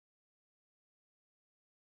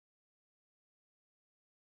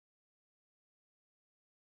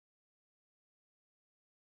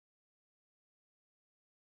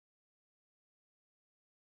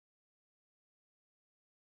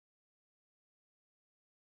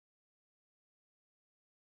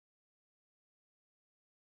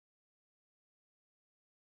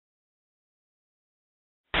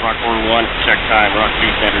Rock 4-1, check time, Rock 2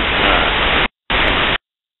 standard.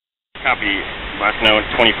 Copy, last known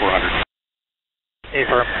 2400.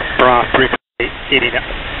 Affirm, bra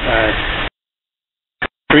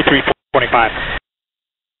 33425.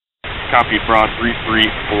 Copy, bra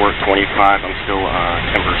 33425. I'm still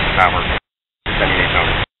Timbers Tower. Sending a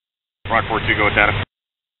tower. Rock 4-2, go with data.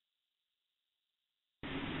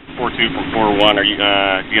 4-2 from 4-1. Are you?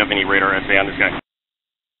 Do you have any radar SA on this guy?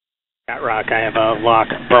 Got Rock. I have a lock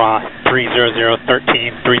bra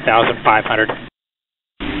 30013 3500.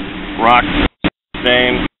 Rock,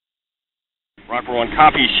 same. Rock 4-1,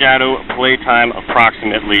 copy, shadow, playtime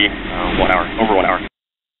approximately 1 hour, over 1 hour.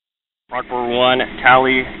 Rock 4-1,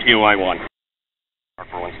 tally, TOI 1. Rock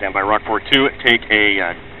 4-1, stand by. Rock 4-2, take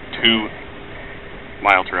a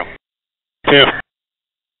 2-mile trail. 2.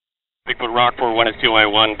 BIGFOOT Rock 4-1, has TOI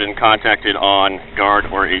 1 been contacted on guard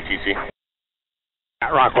or ATC?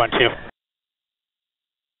 Got Rock 1-2.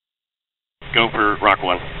 Go for Rock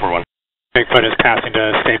 4-1. BIGFOOT is passing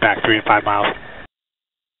to stay back 3 to 5 miles.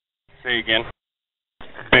 Say again.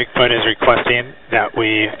 BIGFOOT is requesting that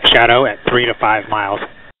we shadow at 3 to 5 miles.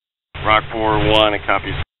 Rock 4-1, it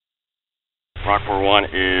copies. Rock 4-1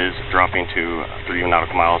 is dropping to 3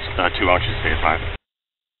 nautical miles, 2 ounces, stay at 5.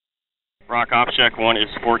 Rock Opcheck 1 is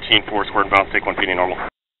 14-4, square and balance, take 1 PD normal.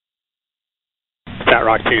 Sat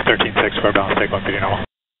Rock 2, 13-6, square balance, take 1 PD normal.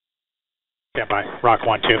 Stand by. Rock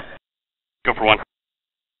 1-2. Go for 1.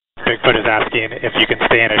 BIGFOOT is asking if you can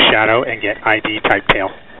stay in a shadow and get ID type tail.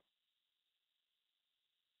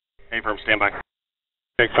 A-firm, stand by.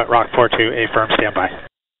 BIGFOOT Rock 4-2, A-firm, stand by.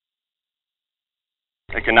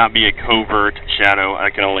 It cannot be a covert shadow. I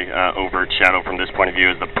can only overt shadow from this point of view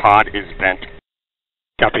as the pod is bent.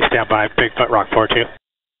 Copy, stand by. BIGFOOT Rock 4-2.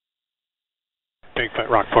 BIGFOOT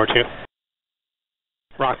Rock 4-2.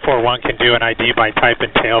 Rock 4-1 can do an ID by type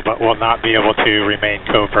and tail, but will not be able to remain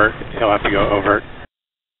covert. He'll have to go overt.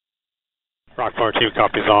 Rock 4-2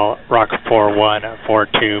 copies all. Rock 4-1,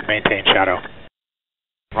 4-2, maintain shadow.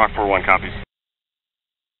 Rock 4-1 copies.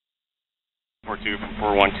 4-2 from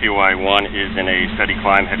 4-1, TOI 1 is in a steady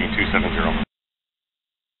climb heading 270.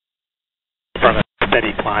 From a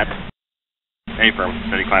steady climb. A-firm,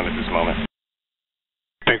 steady climb at this moment.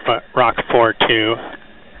 BIGFOOT Rock 4-2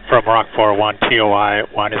 from Rock 4-1, TOI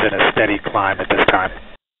 1 is in a steady climb at this time.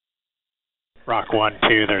 Rock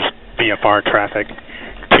 1-2, there's VFR traffic.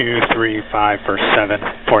 235 for 7,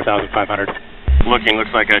 4,500.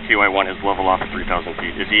 Looks like TOI 1 has leveled off at 3,000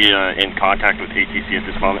 feet. Is he in contact with ATC at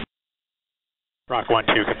this moment? Rock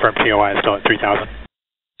 1-2, confirm TOI is still at 3,000.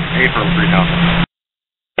 A-firm, 3,000.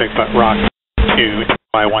 BIGFOOT Rock 2,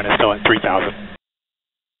 TOI 1 is still at 3,000.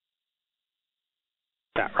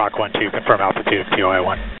 That Rock 1-2, confirm altitude of TOI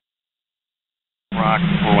 1. Rock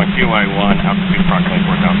 4-1, TOI 1, altitude approximately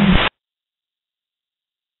 4,000.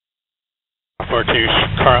 4-2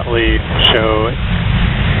 currently show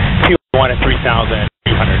TOI 1 at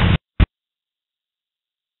 3,200.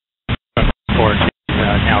 4-2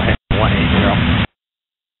 now heading 180.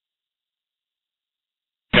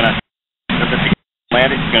 Gonna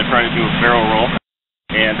land it. He's gonna try to do a barrel roll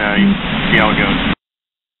and see how it goes.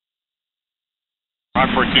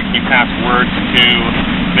 Rock 4-2, can you pass word to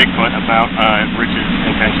BIGFOOT about Rich's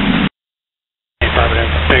intentions? Affirmative.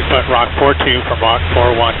 BIGFOOT Rock 4-2 from Rock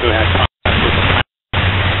 4-1 who has contact with him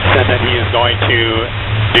said that he is going to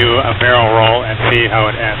do a barrel roll and see how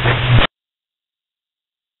it ends.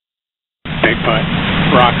 BIGFOOT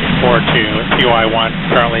Rock 4-2, TOI 1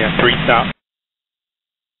 currently at 3,000.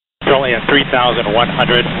 Currently at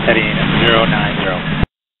 3,100, heading 090.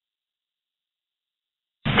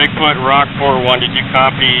 BIGFOOT Rock 4-1, did you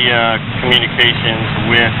copy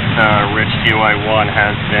communications with Rich? TOI 1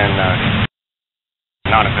 has been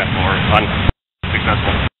non-eventful or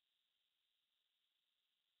unsuccessful.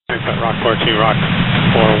 BIGFOOT Rock 4-2, Rock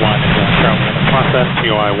 4-1 is currently in the process.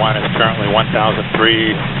 TOI 1 is currently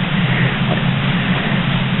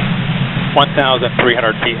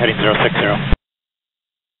 1,300 feet, heading 060.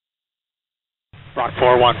 Rock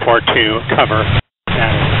 4-1-4-2, cover,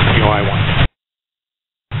 status TOI 1.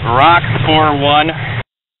 Rock 4-1,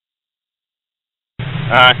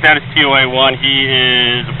 status TOI 1, he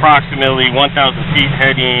is approximately 1,000 feet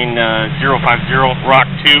heading 050.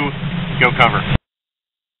 Rock 2, go cover.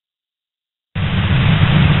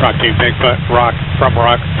 Rock 2, BIGFOOT, Rock from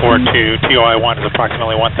Rock 4-2, TOI 1 is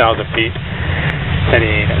approximately 1,000 feet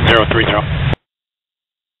heading 030.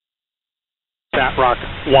 Sat Rock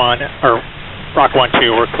 1, or Rock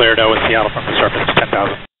 1-2, we're cleared over Seattle from the surface to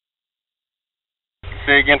 10,000.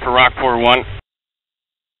 Say again for Rock 4-1.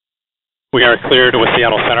 We are cleared with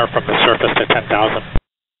Seattle Center from the surface to 10,000.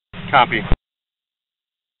 Copy.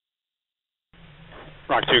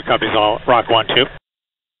 Rock 2 copies all. Rock 1, 2.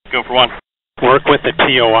 Go for 1. Work with the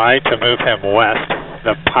TOI to move him west.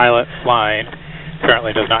 The pilot flying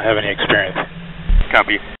currently does not have any experience.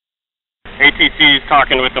 Copy. ATC is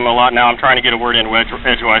talking with them a lot now. I'm trying to get a word in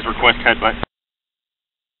edgewise. Request headbutt.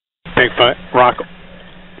 Bigfoot, Rock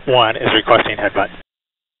 1 is requesting headbutt.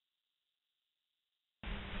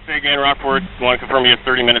 Say again, Rock 4, want to confirm you have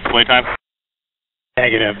 30 minutes playtime?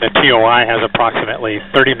 Negative. The TOI has approximately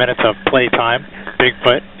 30 minutes of playtime.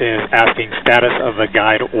 Bigfoot is asking status of the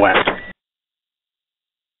guide west.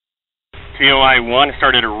 TOI 1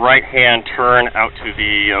 started a right-hand turn out to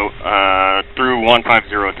the, through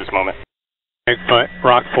 150 at this moment. Bigfoot,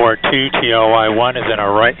 Rock 4, 2, TOI 1 is in a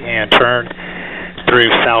right-hand turn through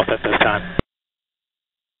south at this time.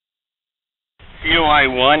 TOI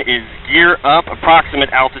 1 is gear up, approximate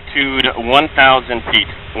altitude 1,000 feet,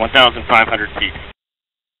 1,500 feet.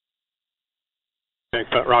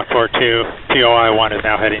 Bigfoot, Rock 4, 2, TOI 1 is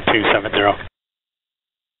now heading 270.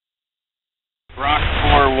 Rock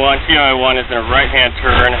 4, 1, TOI 1 is in a right-hand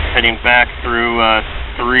turn, heading back through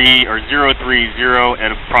 030 at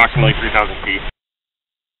approximately 3,000 feet.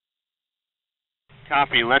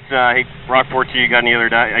 Copy. Let's, hey, Rock 4, 2, you got any other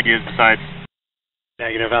ideas besides?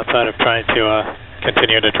 Negative, outside of trying to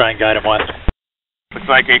continue to try and guide him west. Looks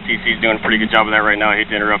like ATC is doing a pretty good job of that right now. I hate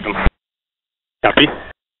to interrupt him. Copy.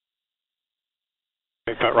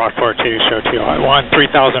 Bigfoot, Rock 4, 2, show TOI 1,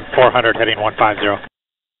 3,400 heading 150.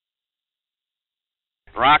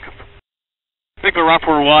 Rock. Bigfoot, Rock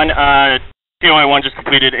 4, 1, TOI 1 just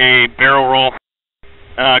completed a barrel roll.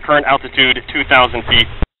 Current altitude 2,000 feet.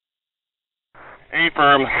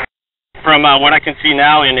 Affirm. From what I can see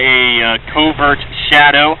now in a covert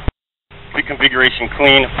shadow, the configuration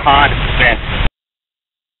clean, pod bent.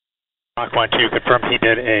 Rock 1, 2, confirm he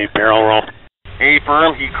did a barrel roll.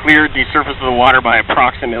 Affirm, he cleared the surface of the water by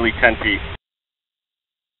approximately 10 feet.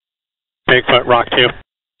 Bigfoot, Rock 2.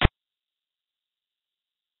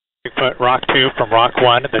 Bigfoot, Rock 2 from Rock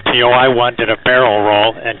 1, the TOI 1 did a barrel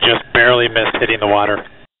roll and just barely missed hitting the water.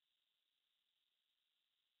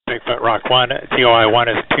 Bigfoot, Rock 1, TOI 1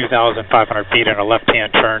 is 2,500 feet and a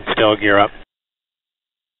left-hand turn, still gear up.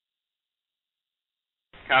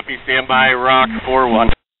 Copy, standby, Rock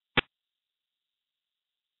 4-1.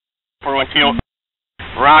 4-1 TOI.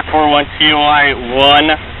 Rock 4-1 TOI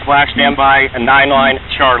 1, flash standby, 9-line,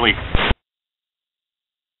 Charlie.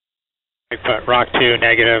 Bigfoot, Rock 2,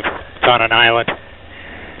 negative, it's on an island,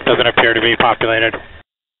 doesn't appear to be populated.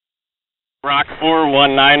 Rock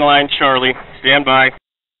 4-1, 9-line, Charlie, standby.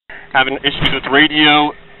 Having issues with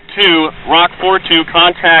radio 2, Rock 4-2,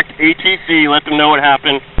 contact ATC, let them know what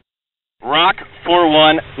happened. Rock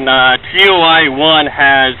 4-1, TOI 1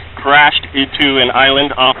 has crashed into an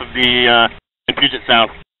island off of the Puget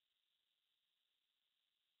Sound.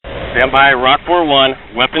 Standby, Rock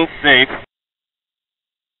 4-1, weapons safe.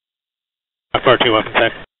 Rock 4-2, weapons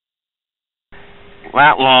safe.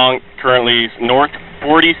 Lat long, currently north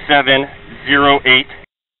 4708,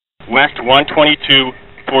 west 122.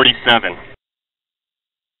 47.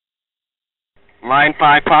 Line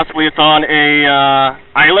 5, possibly it's on a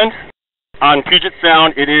island. On Puget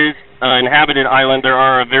Sound, it is an inhabited island. There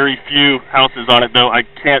are very few houses on it, though I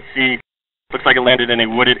can't see. Looks like it landed in a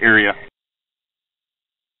wooded area.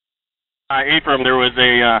 Affirm, there was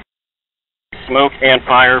a smoke and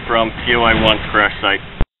fire from TOI 1's crash site.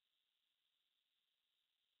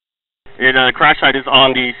 Crash site is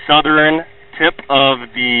on the southern tip of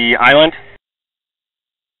the island.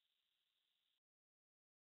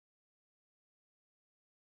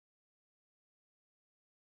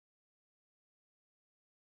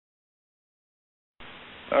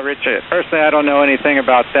 Rich, personally, I don't know anything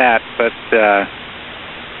about that, but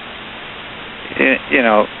you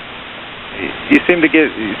know, you seem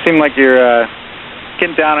like you're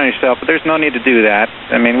getting down on yourself, but there's no need to do that.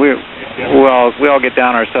 I mean, we all get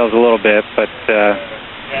down on ourselves a little bit, but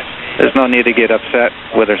there's no need to get upset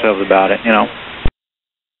with ourselves about it, you know.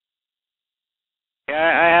 Yeah,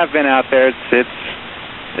 I have been out there.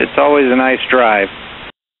 It's always a nice drive.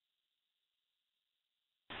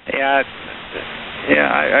 Yeah,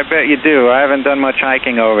 I bet you do. I haven't done much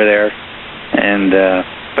hiking over there, and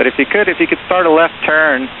but if you could start a left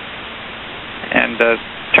turn and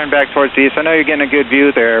turn back towards the east. I know you're getting a good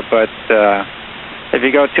view there, but if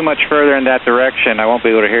you go too much further in that direction, I won't be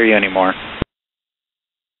able to hear you anymore.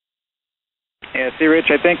 Yeah, see,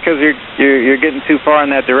 Rich, I think because you're getting too far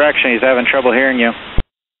in that direction, he's having trouble hearing you.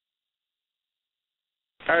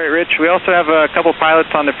 All right, Rich. We also have a couple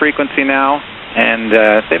pilots on the frequency now. And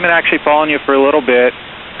they've been actually following you for a little bit.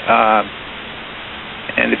 And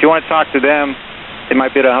if you want to talk to them, they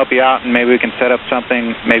might be able to help you out, and maybe we can set up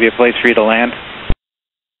something, maybe a place for you to land.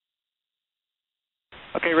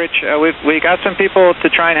 Okay, Rich, we got some people to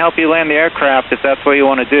try and help you land the aircraft if that's what you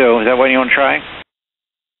want to do. Is that what you want to try?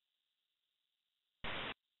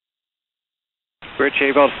 Rich, are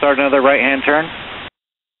you able to start another right-hand turn?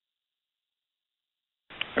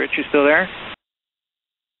 Rich, you still there?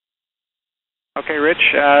 Okay,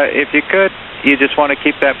 Rich, if you could, you just want to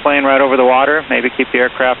keep that plane right over the water, maybe keep the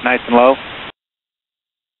aircraft nice and low.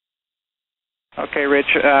 Okay,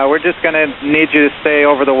 Rich, we're just going to need you to stay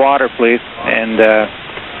over the water, please, and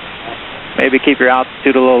maybe keep your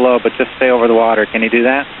altitude a little low, but just stay over the water. Can you do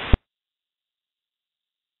that?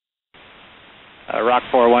 Rock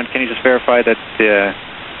 401, can you just verify that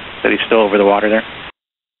he's still over the water there?